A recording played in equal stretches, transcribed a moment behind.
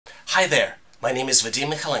Hi there, my name is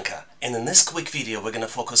Vadim Michalenko, and in this quick video we're going to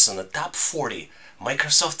focus on the top 40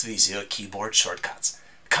 Microsoft Visio keyboard shortcuts,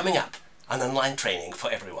 coming up on online training for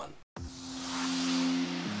everyone.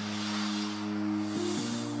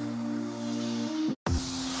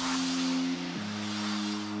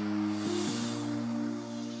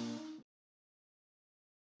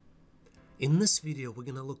 In this video we're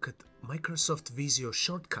going to look at Microsoft Visio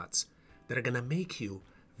shortcuts that are going to make you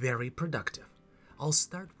very productive. I'll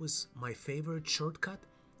start with my favorite shortcut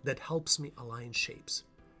that helps me align shapes.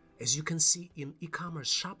 As you can see in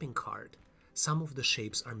e-commerce shopping cart, some of the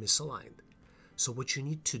shapes are misaligned. So what you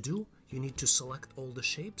need to do, you need to select all the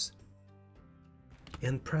shapes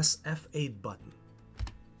and press F8 button.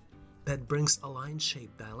 That brings Align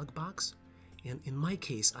Shape dialog box, and in my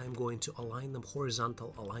case I'm going to align them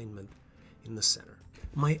horizontal alignment in the center.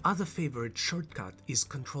 My other favorite shortcut is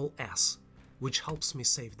Ctrl S, which helps me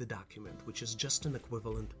save the document, which is just an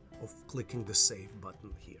equivalent of clicking the Save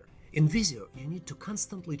button here. In Visio, you need to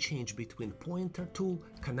constantly change between Pointer tool,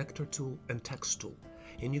 Connector tool, and Text tool.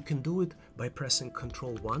 And you can do it by pressing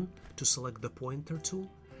Ctrl 1 to select the Pointer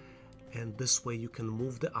tool, and this way you can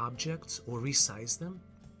move the objects or resize them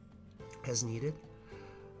as needed.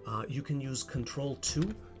 You can use Ctrl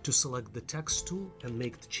 2 to select the Text tool and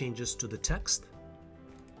make the changes to the text.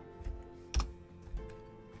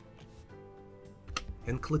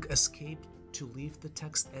 And click Escape to leave the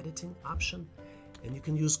text editing option, and you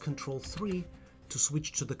can use Ctrl 3 to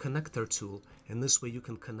switch to the Connector tool, and this way you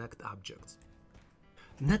can connect objects.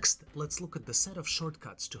 Next, let's look at the set of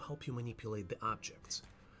shortcuts to help you manipulate the objects.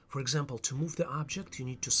 For example, to move the object, you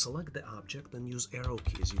need to select the object and use arrow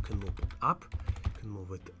keys. You can move it up, you can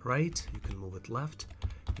move it right, you can move it left,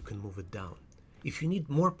 you can move it down. If you need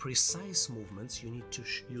more precise movements, you need to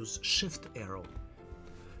use Shift arrow.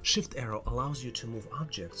 Shift arrow allows you to move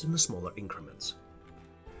objects in the smaller increments.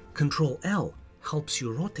 Ctrl L helps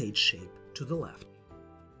you rotate shape to the left.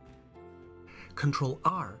 Ctrl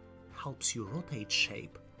R helps you rotate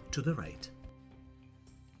shape to the right.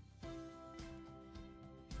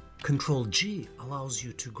 Ctrl G allows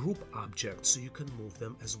you to group objects so you can move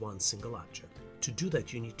them as one single object. To do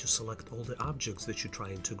that, you need to select all the objects that you're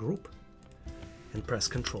trying to group and press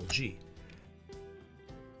Ctrl G.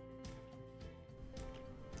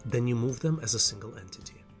 Then you move them as a single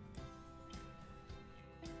entity.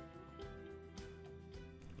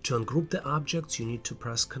 To ungroup the objects, you need to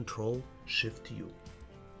press Ctrl Shift U.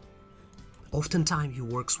 Oftentimes, you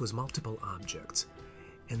work with multiple objects,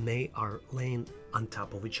 and they are laying on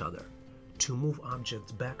top of each other. To move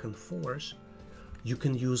objects back and forth, you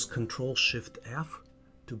can use Ctrl Shift F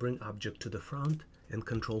to bring object to the front and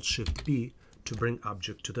Ctrl Shift B to bring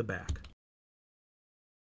object to the back.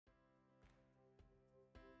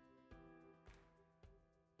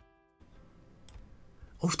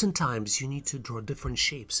 Oftentimes, you need to draw different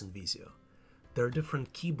shapes in Visio. There are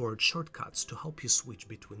different keyboard shortcuts to help you switch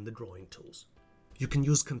between the drawing tools. You can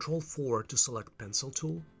use Ctrl 4 to select Pencil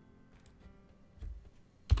tool,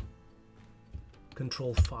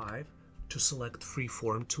 Ctrl 5 to select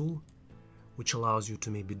Freeform tool, which allows you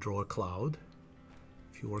to maybe draw a cloud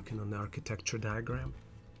if you're working on the architecture diagram.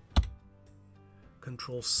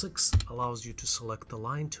 Ctrl 6 allows you to select the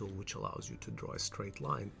Line tool, which allows you to draw a straight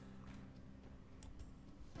line.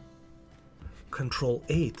 Ctrl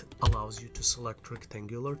 8 allows you to select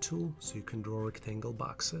Rectangular tool, so you can draw rectangle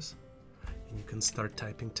boxes, and you can start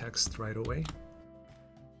typing text right away.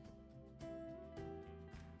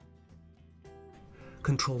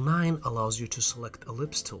 Ctrl 9 allows you to select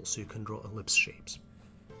Ellipse tool, so you can draw ellipse shapes.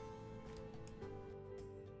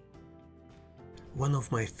 One of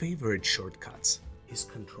my favorite shortcuts is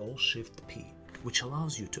Ctrl Shift P, which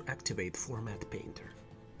allows you to activate Format Painter.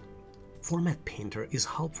 Format Painter is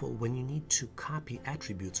helpful when you need to copy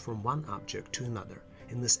attributes from one object to another,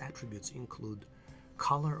 and these attributes include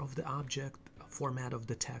color of the object, format of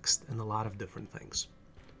the text, and a lot of different things.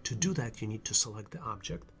 To do that, you need to select the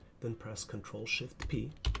object, then press Ctrl Shift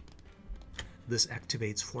P. This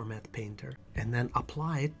activates Format Painter, and then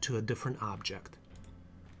apply it to a different object,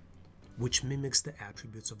 which mimics the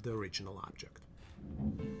attributes of the original object.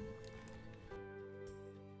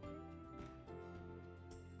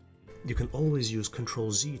 You can always use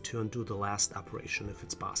Ctrl Z to undo the last operation if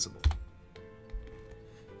it's possible.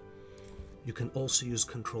 You can also use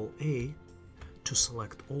Ctrl A to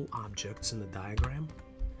select all objects in the diagram.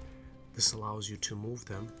 This allows you to move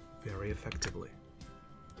them very effectively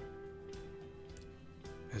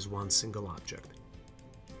as one single object.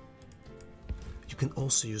 You can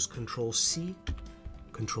also use Ctrl C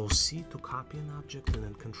Control C to copy an object, and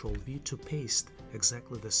then Control V to paste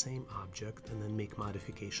exactly the same object and then make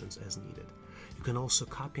modifications as needed. You can also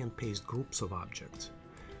copy and paste groups of objects.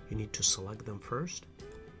 You need to select them first,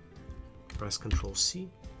 press Control C,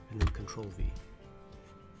 and then Control V.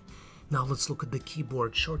 Now let's look at the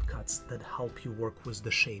keyboard shortcuts that help you work with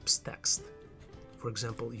the shape's text. For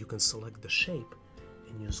example, you can select the shape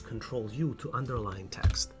and use Control U to underline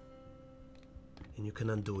text. And you can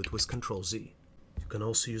undo it with Control Z. You can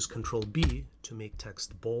also use Control B to make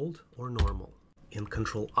text bold or normal, and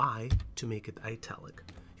Control I to make it italic.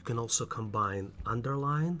 You can also combine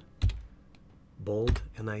underline, bold,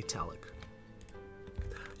 and italic.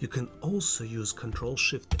 You can also use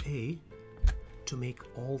Control-Shift-A to make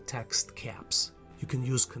all text caps. You can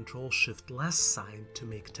use Control-Shift-less sign to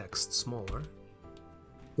make text smaller,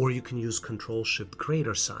 or you can use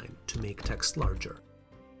Control-Shift-greater sign to make text larger.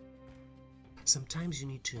 Sometimes you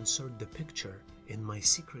need to insert the picture, and my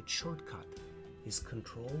secret shortcut is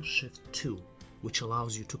Control-Shift-2, which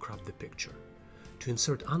allows you to crop the picture. To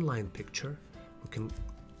insert online picture, we can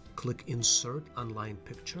click Insert Online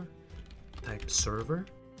Picture, type Server,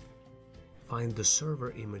 find the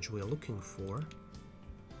server image we're looking for,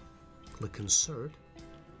 click Insert,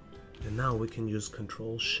 and now we can use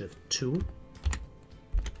Control-Shift-2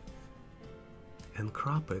 and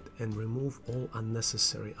crop it and remove all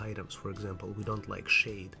unnecessary items. For example, we don't like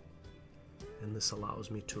shade, and this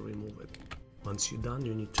allows me to remove it. Once you're done,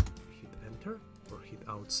 you need to hit Enter or hit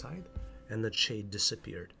Outside, and that shade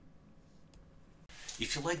disappeared.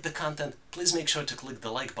 If you like the content, please make sure to click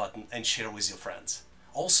the like button and share with your friends.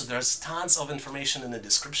 Also, there's tons of information in the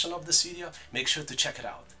description of this video. Make sure to check it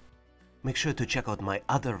out. Make sure to check out my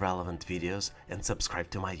other relevant videos and subscribe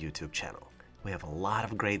to my YouTube channel. We have a lot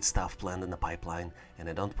of great stuff planned in the pipeline, and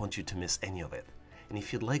I don't want you to miss any of it. And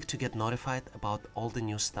if you'd like to get notified about all the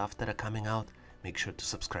new stuff that are coming out, make sure to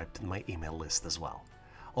subscribe to my email list as well.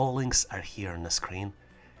 All links are here on the screen.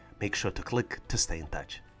 Make sure to click to stay in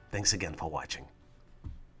touch. Thanks again for watching.